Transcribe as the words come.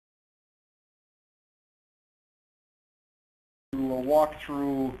will walk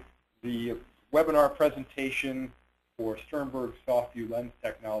through the webinar presentation for Sternberg SoftVue lens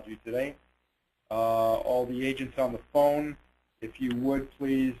technology today. All the agents on the phone, if you would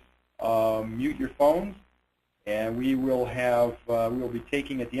please mute your phones, and we will be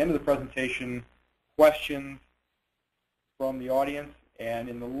taking at the end of the presentation questions from the audience. And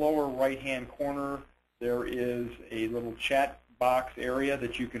in the lower right-hand corner, there is a little chat box area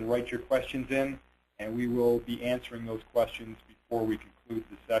that you can write your questions in, and we will be answering those questions before we conclude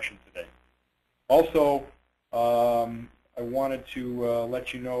the session today. Also, I wanted to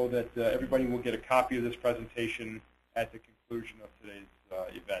let you know that everybody will get a copy of this presentation at the conclusion of today's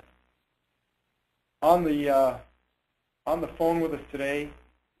event. On the phone with us today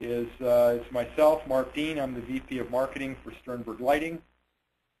is myself, Mark Dean. I'm the VP of Marketing for Sternberg Lighting.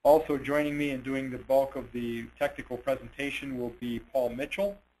 Also joining me and doing the bulk of the technical presentation will be Paul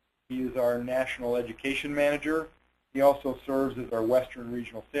Mitchell. He is our National Education Manager. He also serves as our Western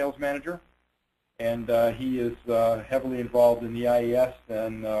Regional Sales Manager. And he is heavily involved in the IES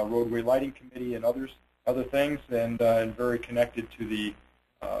and Roadway Lighting Committee and other things, and very connected to the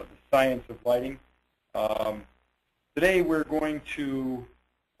science of lighting. Today we're going to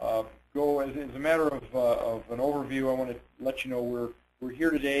go, as a matter of an overview, I want to let you know we're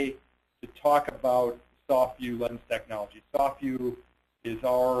here today to talk about SoftVue lens technology. SoftVue is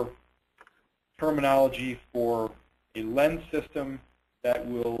our terminology for a lens system that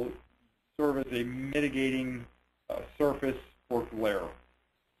will serve as a mitigating surface for glare.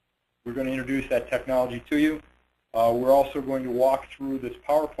 We're going to introduce that technology to you. We're also going to walk through this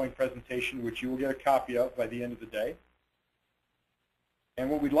PowerPoint presentation, which you will get a copy of by the end of the day. And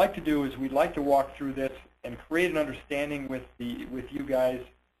what we'd like to do is we'd like to walk through this and create an understanding with you guys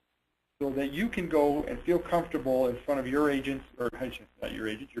so that you can go and feel comfortable in front of your agents, or not your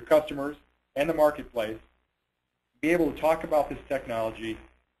agents, your customers and the marketplace, be able to talk about this technology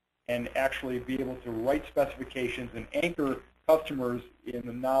and actually be able to write specifications and anchor customers in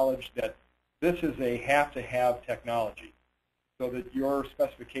the knowledge that this is a have-to-have technology so that your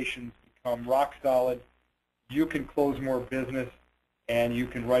specifications become rock solid, you can close more business, and you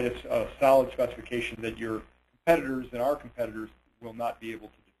can write a solid specification that your competitors and our competitors will not be able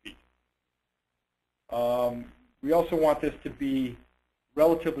to defeat. We also want this to be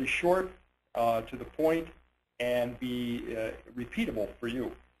relatively short, to the point, and be repeatable for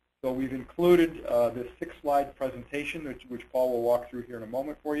you. So we've included this 6-slide presentation, which Paul will walk through here in a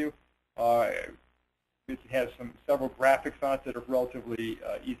moment for you. It has several graphics on it that are relatively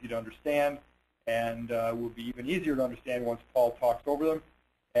easy to understand, and will be even easier to understand once Paul talks over them.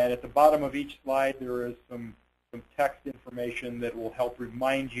 And at the bottom of each slide, there is some text information that will help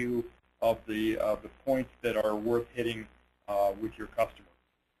remind you of the points that are worth hitting with your customer.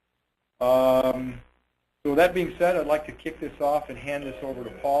 So that being said, I'd like to kick this off and hand this over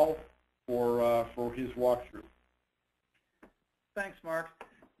to Paul for his walkthrough. Thanks, Mark.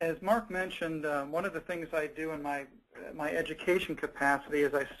 As Mark mentioned, one of the things I do in my education capacity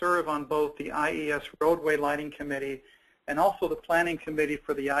is I serve on both the IES Roadway Lighting Committee and also the Planning Committee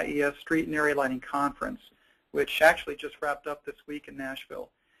for the IES Street and Area Lighting Conference, which actually just wrapped up this week in Nashville.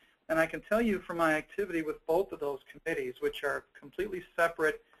 And I can tell you from my activity with both of those committees, which are completely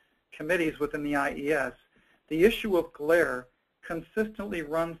separate committees within the IES, the issue of glare consistently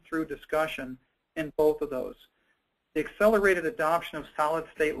runs through discussion in both of those. The accelerated adoption of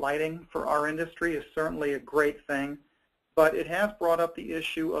solid-state lighting for our industry is certainly a great thing, but it has brought up the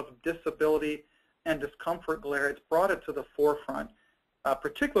issue of disability and discomfort glare. It's brought it to the forefront,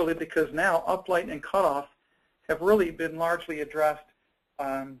 particularly because now uplight and cutoff have really been largely addressed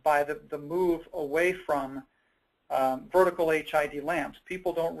by the move away from vertical HID lamps.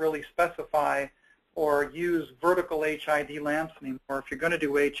 People don't really specify or use vertical HID lamps anymore. If you're going to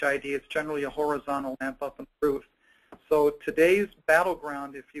do HID, it's generally a horizontal lamp up on the roof. So today's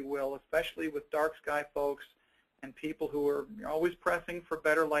battleground, if you will, especially with dark sky folks and people who are always pressing for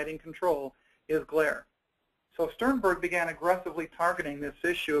better lighting control, is glare. So Sternberg began aggressively targeting this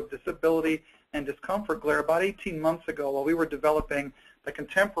issue of disability and discomfort glare about 18 months ago while we were developing the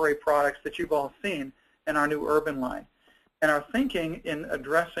contemporary products that you've all seen in our new urban line. And our thinking in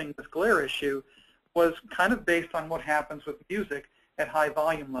addressing this glare issue was kind of based on what happens with music at high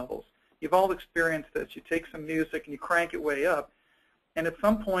volume levels. You've all experienced this. You take some music and you crank it way up, and at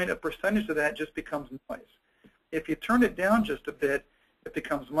some point a percentage of that just becomes noise. If you turn it down just a bit, it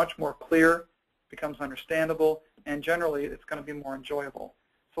becomes much more clear, becomes understandable, and generally it's going to be more enjoyable.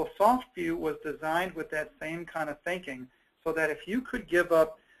 So SoftVue was designed with that same kind of thinking so that if you could give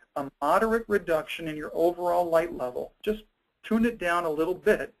up a moderate reduction in your overall light level, just tune it down a little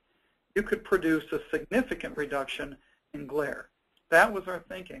bit, you could produce a significant reduction in glare. That was our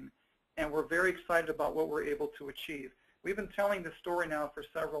thinking, and we're very excited about what we're able to achieve. We've been telling this story now for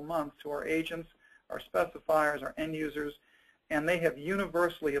several months to our agents, our specifiers, our end users, and they have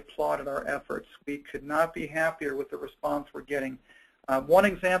universally applauded our efforts. We could not be happier with the response we're getting. One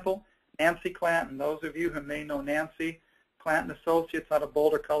example, Nancy Clanton. Those of you who may know Nancy, Clanton Associates out of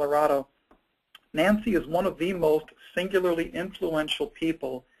Boulder, Colorado. Nancy is one of the most singularly influential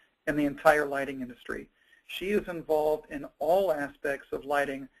people in the entire lighting industry. She is involved in all aspects of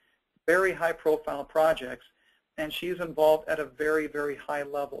lighting, very high-profile projects, and she's involved at a very, very high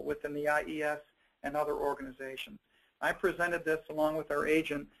level within the IES and other organizations. I presented this along with our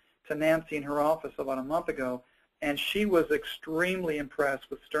agent to Nancy in her office about a month ago, and she was extremely impressed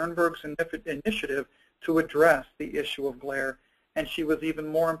with Sternberg's initiative to address the issue of glare, and she was even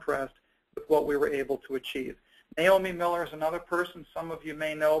more impressed with what we were able to achieve. Naomi Miller is another person some of you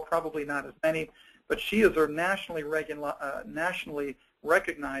may know, probably not as many, but she is our nationally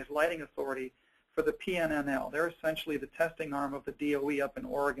recognized lighting authority for the PNNL. They're essentially the testing arm of the DOE up in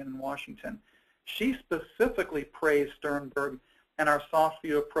Oregon and Washington. She specifically praised Sternberg and our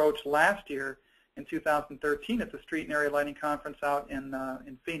SoftVue approach last year in 2013 at the Street and Area Lighting Conference out in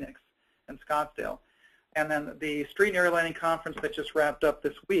Phoenix and Scottsdale. And then the Street and Area Lighting Conference that just wrapped up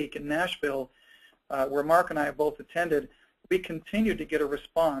this week in Nashville, where Mark and I have both attended, we continue to get a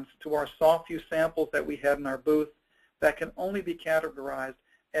response to our SoftVue samples that we had in our booth that can only be categorized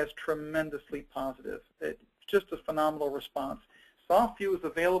as tremendously positive. It's just a phenomenal response. SoftVue is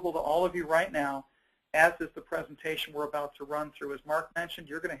available to all of you right now, as is the presentation we're about to run through. As Mark mentioned,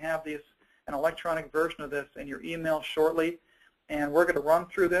 you're going to have an electronic version of this in your email shortly, and we're going to run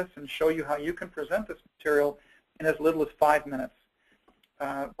through this and show you how you can present this material in as little as 5 minutes.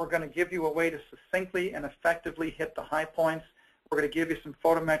 We're going to give you a way to succinctly and effectively hit the high points. We're going to give you some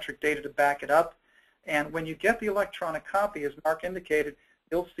photometric data to back it up. And when you get the electronic copy, as Mark indicated,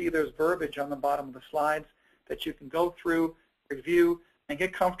 you'll see there's verbiage on the bottom of the slides that you can go through, review, and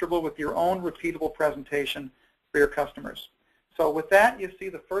get comfortable with your own repeatable presentation for your customers. So with that, you see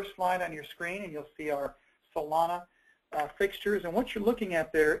the first slide on your screen, and you'll see our Solana fixtures. And what you're looking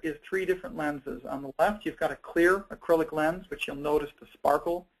at there is 3 different lenses. On the left, you've got a clear acrylic lens, which you'll notice the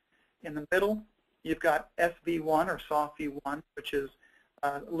sparkle. In the middle, you've got SoftVue or SoftVue 1, which is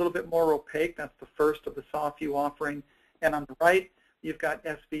a little bit more opaque. That's the first of the SoftVue offering. And on the right, you've got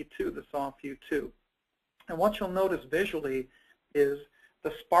SoftVue 2, the SoftVue 2. And what you'll notice visually is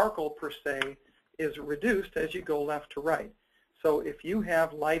the sparkle, per se, is reduced as you go left to right. So if you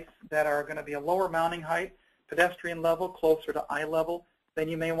have lights that are going to be a lower mounting height, pedestrian level, closer to eye level, then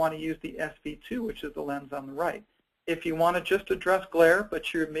you may want to use the SoftVue 2, which is the lens on the right. If you want to just address glare,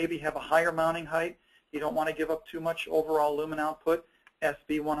 but you maybe have a higher mounting height, you don't want to give up too much overall lumen output,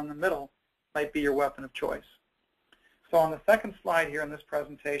 SoftVue 1 in the middle might be your weapon of choice. So on the second slide here in this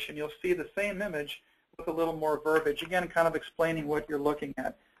presentation, you'll see the same image with a little more verbiage, again, kind of explaining what you're looking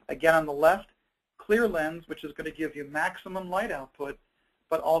at. Again, on the left, clear lens, which is going to give you maximum light output,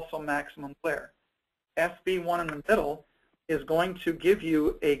 but also maximum glare. SoftVue 1 in the middle is going to give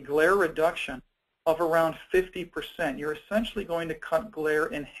you a glare reduction of around 50%. You're essentially going to cut glare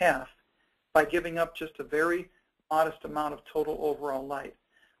in half by giving up just a very modest amount of total overall light.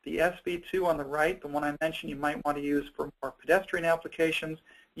 The SoftVue 2 on the right, the one I mentioned you might want to use for more pedestrian applications,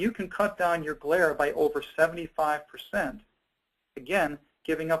 you can cut down your glare by over 75%, again,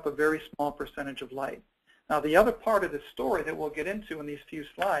 giving up a very small percentage of light. Now, the other part of this story that we'll get into in these few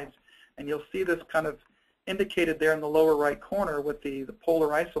slides, and you'll see this kind of indicated there in the lower right corner with the polar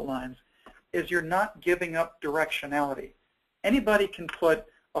iso lines, is you're not giving up directionality. Anybody can put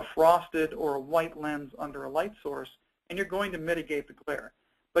a frosted or a white lens under a light source, and you're going to mitigate the glare.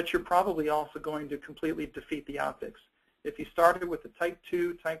 But you're probably also going to completely defeat the optics. If you started with the Type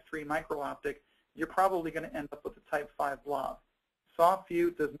 2, Type 3 micro optic, you're probably going to end up with a Type 5 blob.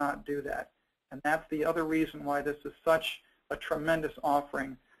 SoftVue does not do that, and that's the other reason why this is such a tremendous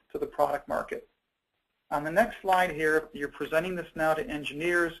offering to the product market. On the next slide here, you're presenting this now to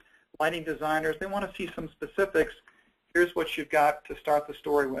engineers, lighting designers. They want to see some specifics. Here's what you've got to start the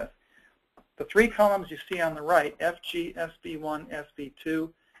story with. The 3 columns you see on the right, FG, SoftVue 1, SoftVue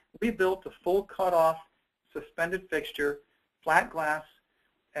 2, we built a full cutoff suspended fixture, flat glass,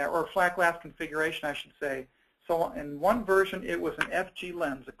 or flat glass configuration, I should say. So in one version, it was an FG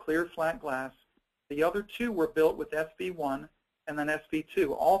lens, a clear flat glass. The other 2 were built with SoftVue 1 and then SoftVue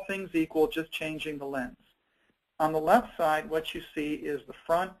 2. All things equal, just changing the lens. On the left side, what you see is the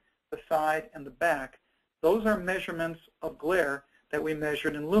front, the side, and the back. Those are measurements of glare that we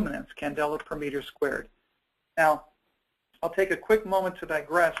measured in luminance, candela per meter squared. Now, I'll take a quick moment to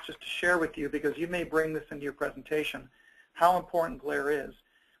digress just to share with you, because you may bring this into your presentation. how important glare is.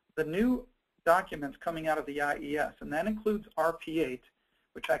 The new documents coming out of the IES, and that includes RP8,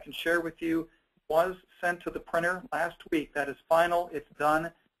 which I can share with you, was sent to the printer last week. That is final. It's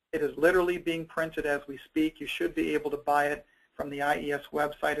done. It is literally being printed as we speak. You should be able to buy it from the IES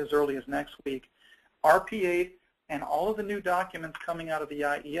website as early as next week. RP8 and all of the new documents coming out of the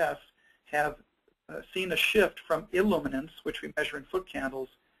IES have seen a shift from illuminance, which we measure in foot candles,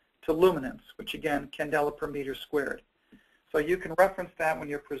 to luminance, which again, candela per meter squared. So you can reference that when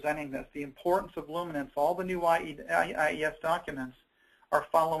you're presenting this. The importance of luminance, all the new IES documents are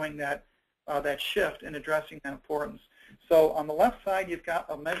following that shift and addressing that importance. So on the left side, you've got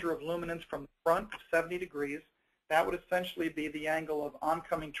a measure of luminance from the front of 70 degrees. That would essentially be the angle of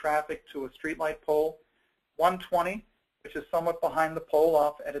oncoming traffic to a streetlight pole. 120, which is somewhat behind the pole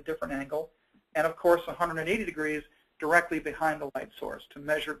off at a different angle. And of course, 180 degrees directly behind the light source to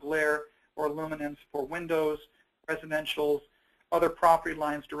measure glare or luminance for windows, residentials, other property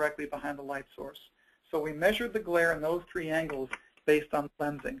lines directly behind the light source. So we measured the glare in those three angles based on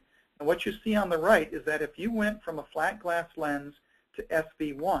lensing. And what you see on the right is that if you went from a flat glass lens to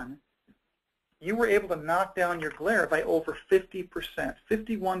SV1, you were able to knock down your glare by over 50%,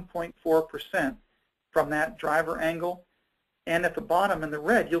 51.4% from that driver angle. And at the bottom in the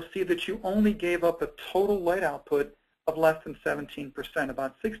red, you'll see that you only gave up a total light output of less than 17%,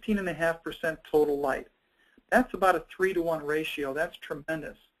 about 16.5% total light. That's about a 3-to-1 ratio. That's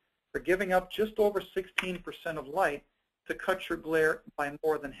tremendous. For giving up just over 16% of light to cut your glare by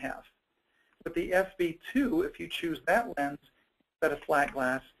more than half. With the SV2, if you choose that lens instead of flat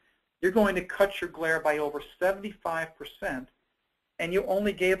glass, you're going to cut your glare by over 75%, and you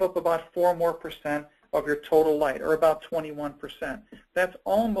only gave up about 4% more of your total light, or about 21%. That's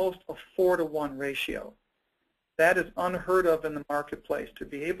almost a 4-to-1 ratio. That is unheard of in the marketplace, to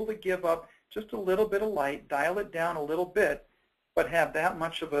be able to give up just a little bit of light, dial it down a little bit, but have that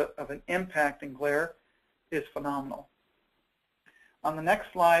much of an impact in glare is phenomenal. On the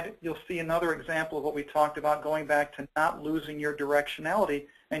next slide, you'll see another example of what we talked about, going back to not losing your directionality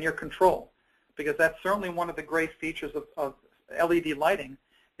and your control, because that's certainly one of the great features of LED lighting,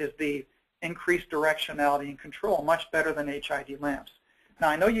 is the increased directionality and control, much better than HID lamps. Now,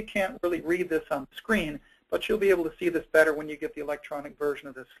 I know you can't really read this on the screen, but you'll be able to see this better when you get the electronic version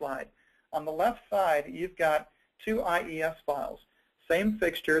of this slide. On the left side, you've got two IES files. Same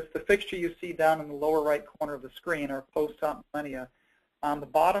fixture. It's the fixture you see down in the lower right corner of the screen, our post-op millennia. On the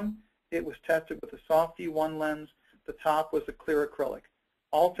bottom, it was tested with a SoftVue 1 lens. The top was a clear acrylic.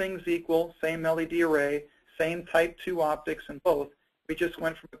 All things equal, same LED array, same type 2 optics in both. We just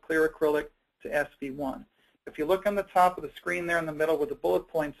went from a clear acrylic to SV1. If you look on the top of the screen there in the middle where the bullet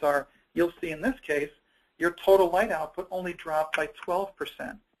points are, you'll see in this case, your total light output only dropped by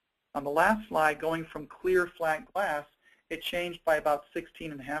 12%. On the last slide, going from clear flat glass, it changed by about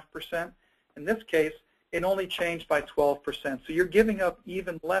 16.5%. In this case, it only changed by 12%. So you're giving up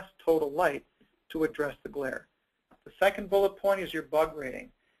even less total light to address the glare. The second bullet point is your bug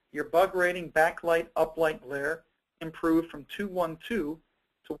rating. Your bug rating, backlight, uplight glare, improved from 212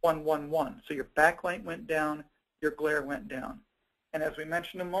 to 111. So your backlight went down, your glare went down. And as we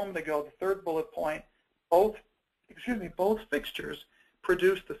mentioned a moment ago, the third bullet point, both fixtures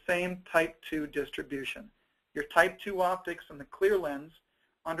produce the same type 2 distribution. Your type 2 optics and the clear lens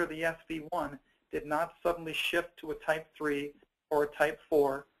under the SV1 did not suddenly shift to a type 3 or a type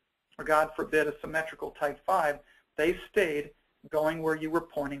 4, or God forbid, a symmetrical type 5. They stayed going where you were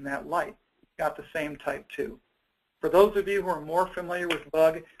pointing that light. Got the same type 2. For those of you who are more familiar with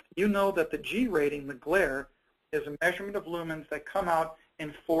bug, you know that the G rating, the glare, is a measurement of lumens that come out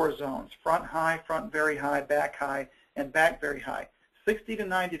in 4 zones: front high, front very high, back high, and back very high. 60 to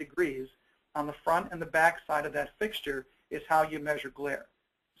 90 degrees on the front and the back side of that fixture is how you measure glare.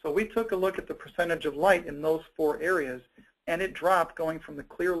 So we took a look at the percentage of light in those 4 areas, and it dropped going from the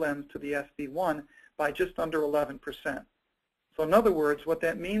clear lens to the SV1 by just under 11%. So in other words, what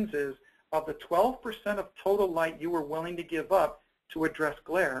that means is, of the 12% of total light you were willing to give up to address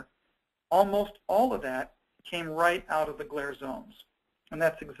glare, almost all of that came right out of the glare zones. And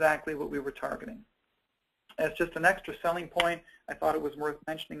that's exactly what we were targeting. As just an extra selling point, I thought it was worth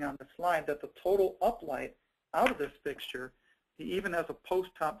mentioning on the slide that the total uplight out of this fixture, even as a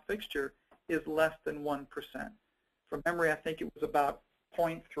post-top fixture, is less than 1%. From memory, I think it was about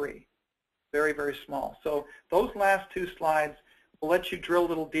 0.3. Very, very small. So those last 2 slides will let you drill a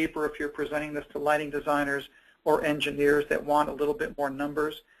little deeper if you're presenting this to lighting designers or engineers that want a little bit more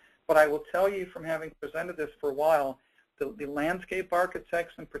numbers. But I will tell you, from having presented this for a while, the landscape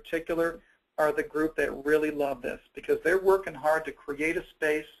architects in particular are the group that really love this, because they're working hard to create a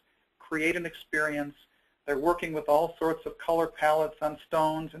space, create an experience They're working with all sorts of color palettes on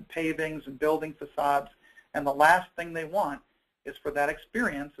stones and pavings and building facades, and the last thing they want is for that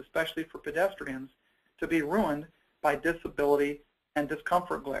experience, especially for pedestrians, to be ruined by disability and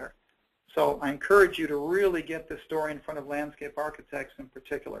discomfort glare. So I encourage you to really get this story in front of landscape architects in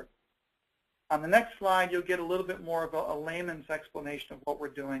particular. On the next slide, you'll get a little bit more of a layman's explanation of what we're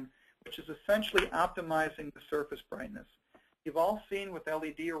doing, which is essentially optimizing the surface brightness. You've all seen with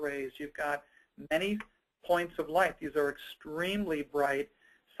LED arrays, you've got many points of light. These are extremely bright,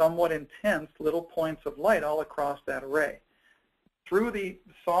 somewhat intense little points of light all across that array. Through the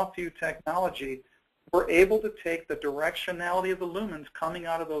SoftVue technology, we're able to take the directionality of the lumens coming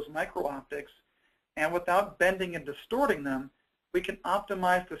out of those micro-optics, and without bending and distorting them, we can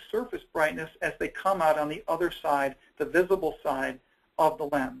optimize the surface brightness as they come out on the other side, the visible side of the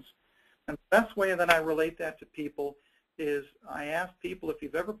lens. And the best way that I relate that to people is I ask people, if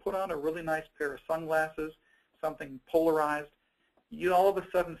you've ever put on a really nice pair of sunglasses, something polarized, you all of a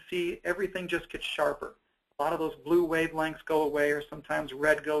sudden see everything just gets sharper. A lot of those blue wavelengths go away, or sometimes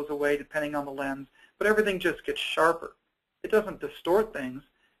red goes away depending on the lens, but everything just gets sharper. It doesn't distort things,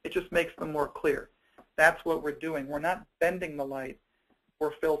 it just makes them more clear. That's what we're doing. We're not bending the light,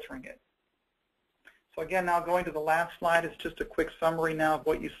 we're filtering it. So again, now going to the last slide, it's just a quick summary now of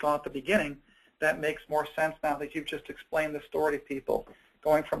what you saw at the beginning. That makes more sense now that you've just explained the story to people.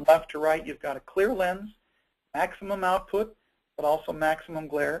 Going from left to right, you've got a clear lens, maximum output, but also maximum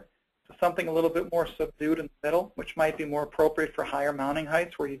glare, to something a little bit more subdued in the middle, which might be more appropriate for higher mounting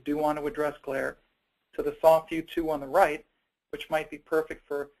heights where you do want to address glare, to the SoftVue 2 on the right, which might be perfect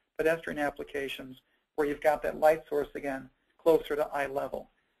for pedestrian applications where you've got that light source again closer to eye level.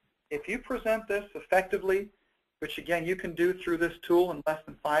 If you present this effectively, which again you can do through this tool in less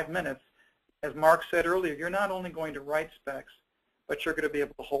than 5 minutes, as Mark said earlier, you're not only going to write specs, but you're going to be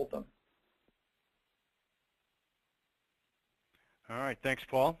able to hold them. All right, thanks,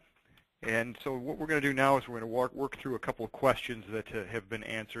 Paul. And so what we're going to do now is we're going to work through a couple of questions that have been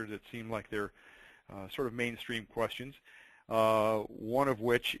answered that seem like they're sort of mainstream questions. One of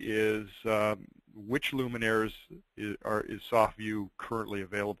which is which luminaires is SoftVue currently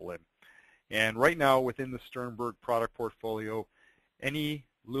available in? And right now within the Sternberg product portfolio, any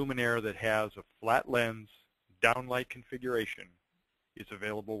luminaire that has a flat lens downlight configuration is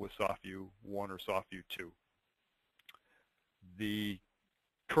available with SoftVue 1 or SoftVue 2. The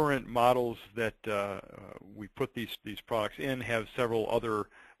current models that we put these products in have several other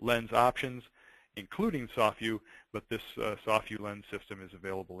lens options, including SoftVue, but this SoftVue lens system is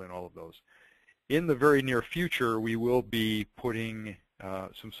available in all of those. In the very near future, we will be putting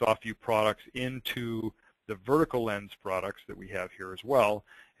some SoftVue products into the vertical lens products that we have here as well,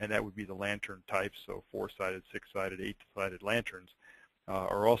 and that would be the lantern types, so 4-sided, 6-sided, 8-sided lanterns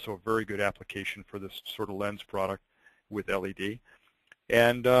are also a very good application for this sort of lens product with LED.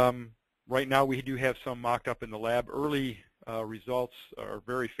 And right now we do have some mocked up in the lab. Early results are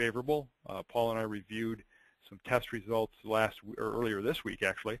very favorable. Paul and I reviewed some test results earlier this week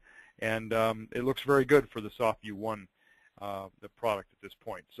actually, and it looks very good for the SoftVue 1, the product at this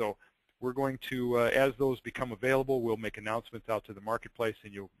point. So we're going to, as those become available, we'll make announcements out to the marketplace,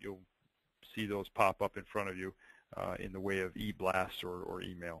 and you'll see those pop up in front of you in the way of e-blasts or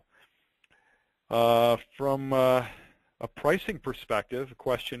email. From a pricing perspective, the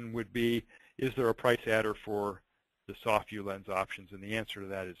question would be, is there a price adder for the SoftVue lens options? And the answer to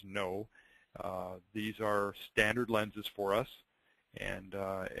that is no. These are standard lenses for us, and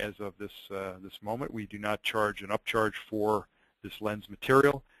as of this moment, we do not charge an upcharge for this lens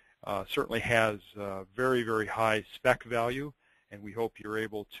material. Certainly has very, very high spec value, and we hope you're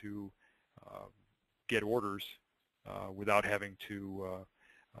able to get orders without having to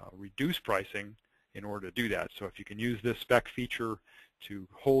reduce pricing in order to do that. So if you can use this spec feature to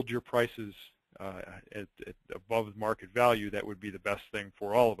hold your prices at above market value, that would be the best thing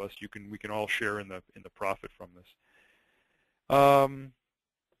for all of us. We can all share in the profit from this.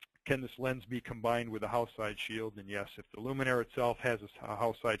 Can this lens be combined with a house side shield? And yes, if the luminaire itself has a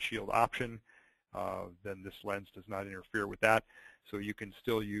house side shield option, then this lens does not interfere with that. So you can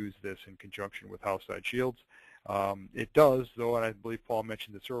still use this in conjunction with house side shields. It does, though, and I believe Paul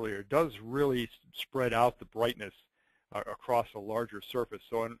mentioned this earlier, it does really spread out the brightness across a larger surface.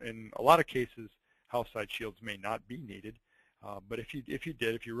 So in a lot of cases, house side shields may not be needed. But if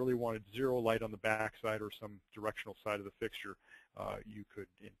you really wanted zero light on the back side or some directional side of the fixture, you could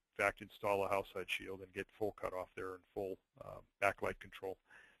in fact install a house side shield and get full cutoff there and full backlight control.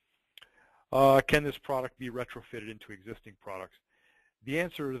 Can this product be retrofitted into existing products? The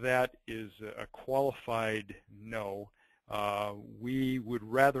answer to that is a qualified no. We would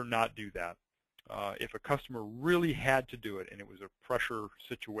rather not do that. If a customer really had to do it and it was a pressure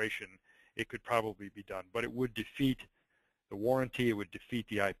situation, it could probably be done. But it would defeat the warranty, it would defeat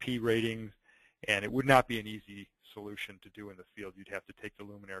the IP ratings, and it would not be an easy solution to do in the field. You'd have to take the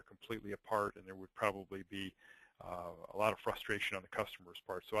luminaire completely apart, and there would probably be a lot of frustration on the customer's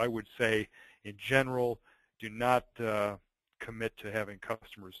part. So I would say, in general, do not commit to having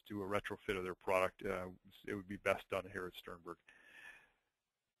customers do a retrofit of their product. It would be best done here at Sternberg.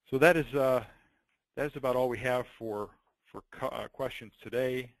 So that is about all we have for questions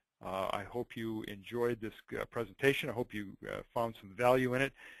today. I hope you enjoyed this presentation. I hope you found some value in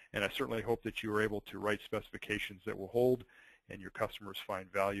it, and I certainly hope that you were able to write specifications that will hold and your customers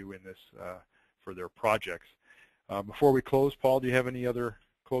find value in this for their projects. Before we close, Paul, do you have any other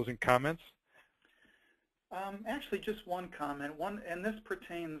closing comments? Actually, just one comment. And this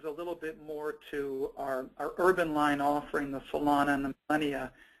pertains a little bit more to our urban line offering, the Solana and the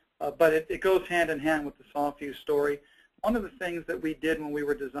Millennia, but it goes hand in hand with the SoftVue story. One of the things that we did when we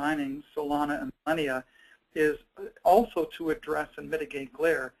were designing Solana and Millennia is also to address and mitigate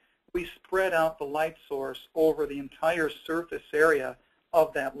glare. We spread out the light source over the entire surface area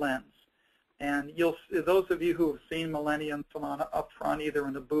of that lens. And those of you who have seen Millennia and Solana up front, either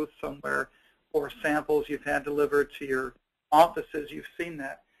in the booth somewhere or samples you've had delivered to your offices, you've seen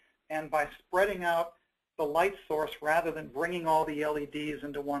that. And by spreading out the light source rather than bringing all the LEDs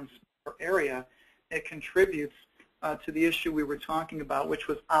into one area, it contributes to the issue we were talking about, which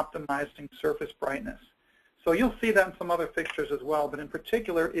was optimizing surface brightness. So you'll see that in some other fixtures as well, but in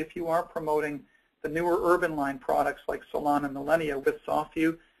particular, if you are promoting the newer urban line products like Solana and Millennia with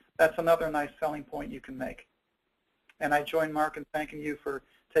SoftVue, that's another nice selling point you can make. And I join Mark in thanking you for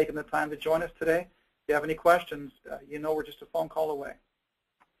taking the time to join us today. If you have any questions, you know we're just a phone call away.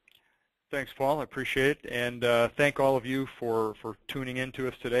 Thanks, Paul. I appreciate it. And thank all of you for tuning in to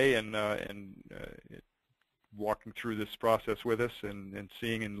us today and walking through this process with us and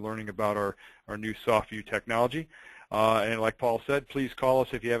seeing and learning about our new SoftVue technology. And like Paul said, please call us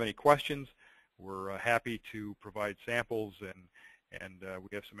if you have any questions. We're happy to provide samples, and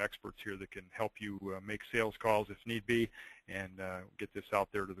we have some experts here that can help you make sales calls if need be and get this out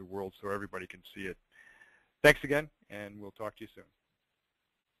there to the world so everybody can see it. Thanks again, and we'll talk to you soon.